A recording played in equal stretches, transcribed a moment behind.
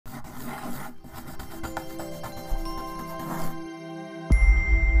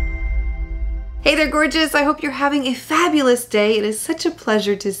Hey there, gorgeous! I hope you're having a fabulous day. It is such a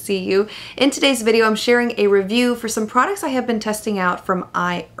pleasure to see you. In today's video, I'm sharing a review for some products I have been testing out from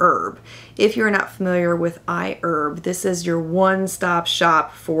iHerb. If you're not familiar with iHerb, this is your one-stop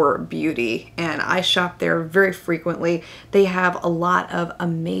shop for beauty, and I shop there very frequently. They have a lot of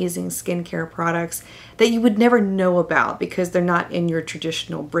amazing skincare products that you would never know about because they're not in your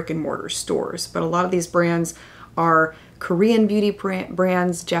traditional brick-and-mortar stores. But a lot of these brands are Korean beauty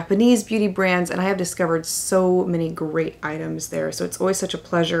brands, Japanese beauty brands, and I have discovered so many great items there. So it's always such a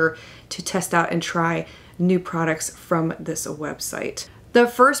pleasure to test out and try new products from this website. The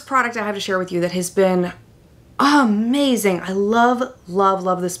first product I have to share with you that has been amazing, I love, love,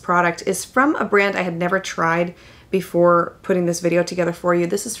 love this product, is from a brand I had never tried before putting this video together for you.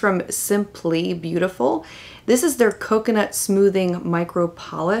 This is from Simply Beautiful. This is their Coconut Smoothing Micro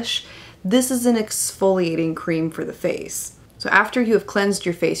Polish. This is an exfoliating cream for the face. So after you have cleansed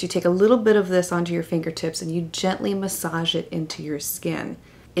your face, you take a little bit of this onto your fingertips and you gently massage it into your skin.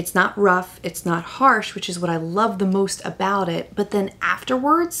 It's not rough, it's not harsh, which is what I love the most about it. But then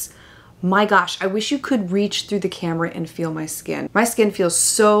afterwards, my gosh, I wish you could reach through the camera and feel my skin. My skin feels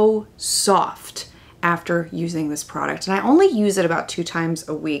so soft after using this product. And I only use it about 2 times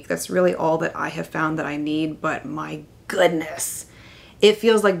a week. That's really all that I have found that I need, but my goodness. It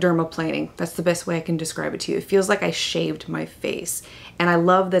feels like dermaplaning. That's the best way I can describe it to you. It feels like I shaved my face. And I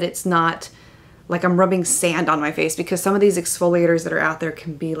love that it's not like I'm rubbing sand on my face, because some of these exfoliators that are out there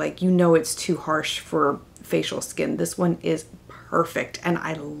can be like, you know, it's too harsh for facial skin. This one is perfect and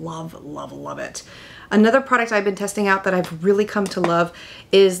I love, love, love it. Another product I've been testing out that I've really come to love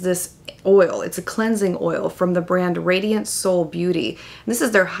is this oil. It's a cleansing oil from the brand Radiant Soul Beauty. And this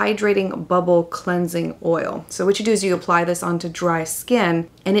is their Hydrating Bubble Cleansing Oil. So what you do is you apply this onto dry skin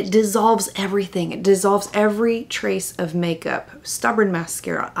and it dissolves everything. It dissolves every trace of makeup, stubborn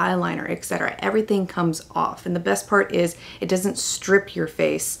mascara, eyeliner, etc. Everything comes off. And the best part is it doesn't strip your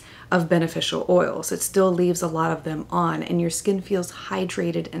face of beneficial oils. It still leaves a lot of them on and your skin feels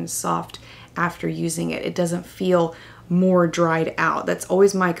hydrated and soft after using it. It doesn't feel more dried out. That's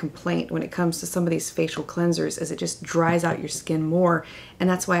always my complaint when it comes to some of these facial cleansers, is it just dries out your skin more. And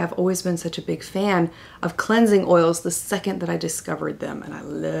that's why I've always been such a big fan of cleansing oils the second that I discovered them, and I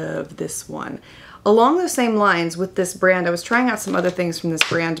love this one. Along the same lines with this brand, I was trying out some other things from this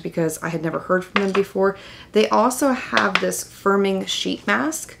brand because I had never heard from them before. They also have this firming sheet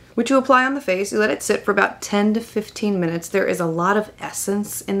mask, which you apply on the face. You let it sit for about 10 to 15 minutes. There is a lot of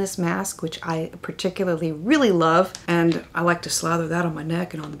essence in this mask, which I particularly really love. And I like to slather that on my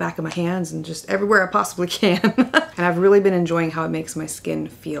neck and on the back of my hands and just everywhere I possibly can. And I've really been enjoying how it makes my skin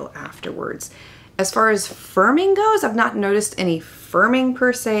feel afterwards. As far as firming goes, I've not noticed any firming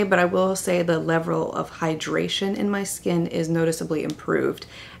per se, but I will say the level of hydration in my skin is noticeably improved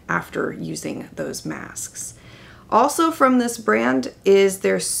after using those masks. Also from this brand is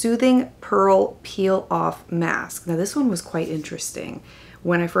their Soothing Pearl Peel Off Mask. Now this one was quite interesting.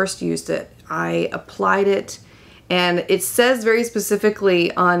 When I first used it, I applied it and it says very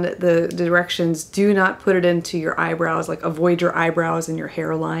specifically on the directions, do not put it into your eyebrows, like avoid your eyebrows and your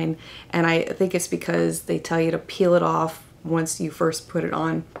hairline. And I think it's because they tell you to peel it off once you first put it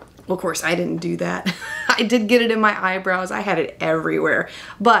on. Well, of course, I didn't do that. I did get it in my eyebrows. I had it everywhere.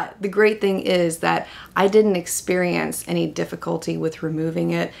 But the great thing is that I didn't experience any difficulty with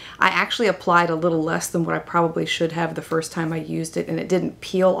removing it. I actually applied a little less than what I probably should have the first time I used it, and it didn't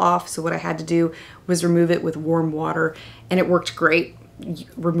peel off. So what I had to do was remove it with warm water, and it worked great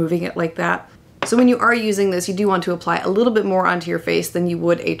removing it like that. So when you are using this, you do want to apply a little bit more onto your face than you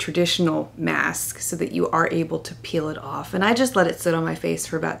would a traditional mask so that you are able to peel it off. And I just let it sit on my face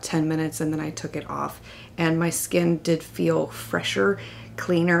for about 10 minutes and then I took it off. And my skin did feel fresher,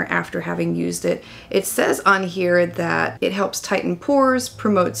 cleaner after having used it. It says on here that it helps tighten pores,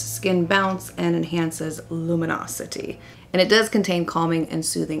 promotes skin bounce, and enhances luminosity. And it does contain calming and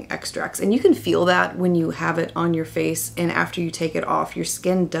soothing extracts. And you can feel that when you have it on your face, and after you take it off, your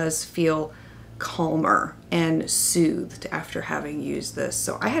skin does feel calmer and soothed after having used this.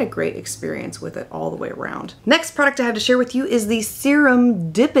 So I had a great experience with it all the way around. Next product I have to share with you is the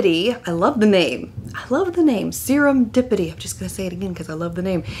Serendipity. I love the name. I love the name, Serendipity. I'm just gonna say it again because I love the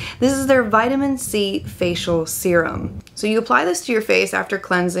name. This is their Vitamin C Facial Serum. So you apply this to your face after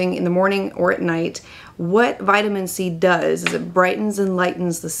cleansing in the morning or at night. What vitamin C does is it brightens and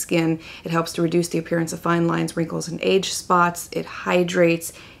lightens the skin. It helps to reduce the appearance of fine lines, wrinkles, and age spots. It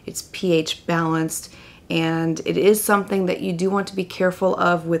hydrates, it's pH balanced, and it is something that you do want to be careful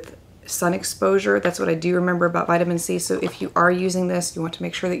of with sun exposure. That's what I do remember about vitamin C. So if you are using this, you want to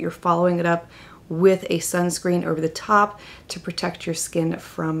make sure that you're following it up with a sunscreen over the top to protect your skin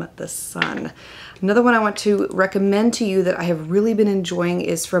from the sun. Another one I want to recommend to you that I have really been enjoying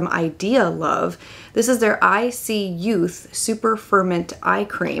is from Idea Love. This is their IC Youth Super Ferment Eye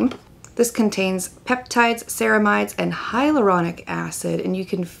Cream. This contains peptides, ceramides, and hyaluronic acid, and you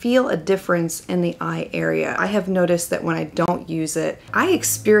can feel a difference in the eye area. I have noticed that when I don't use it, I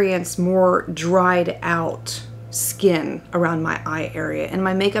experience more dried out skin around my eye area, and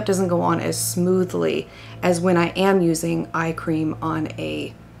my makeup doesn't go on as smoothly as when I am using eye cream on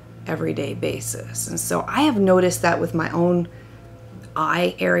a everyday basis. And so I have noticed that with my own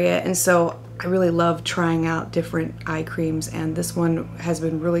eye area, and so I really love trying out different eye creams, and this one has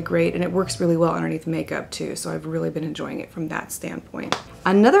been really great, and it works really well underneath makeup too, so I've really been enjoying it from that standpoint.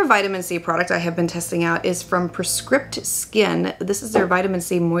 Another vitamin C product I have been testing out is from Prescript Skin. This is their vitamin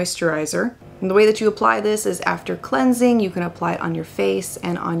C moisturizer. And the way that you apply this is after cleansing. You can apply it on your face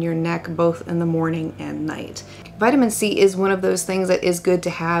and on your neck, both in the morning and night. Vitamin C is one of those things that is good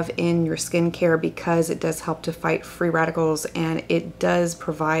to have in your skincare because it does help to fight free radicals, and it does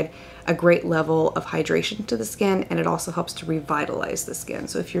provide a great level of hydration to the skin, and it also helps to revitalize the skin.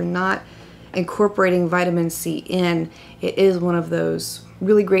 So if you're not incorporating vitamin C in, it is one of those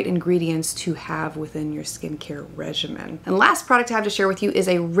really great ingredients to have within your skincare regimen. And last product I have to share with you is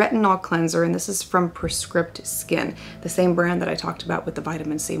a retinol cleanser, and this is from Prescript Skin, the same brand that I talked about with the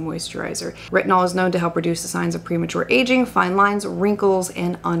vitamin C moisturizer. Retinol is known to help reduce the signs of premature aging, fine lines, wrinkles,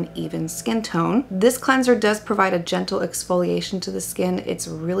 and uneven skin tone. This cleanser does provide a gentle exfoliation to the skin. It's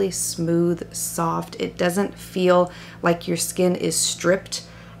really smooth, soft. It doesn't feel like your skin is stripped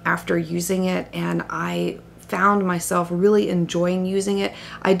after using it, and I found myself really enjoying using it.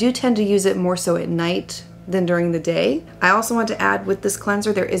 I do tend to use it more so at night than during the day. I also want to add with this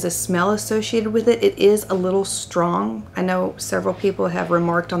cleanser, there is a smell associated with it. It is a little strong. I know several people have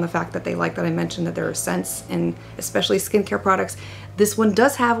remarked on the fact that they like that I mentioned that there are scents in especially skincare products. This one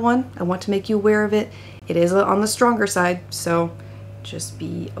does have one. I want to make you aware of it. It is on the stronger side, so just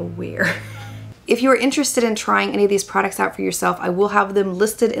be aware. If you are interested in trying any of these products out for yourself, I will have them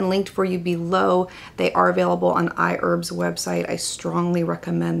listed and linked for you below. They are available on iHerb's website. I strongly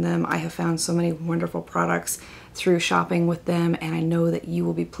recommend them. I have found so many wonderful products through shopping with them, and I know that you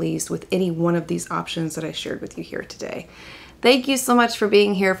will be pleased with any one of these options that I shared with you here today. Thank you so much for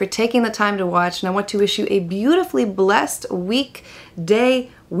being here, for taking the time to watch, and I want to wish you a beautifully blessed week,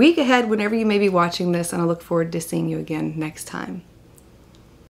 day, week ahead whenever you may be watching this, and I look forward to seeing you again next time.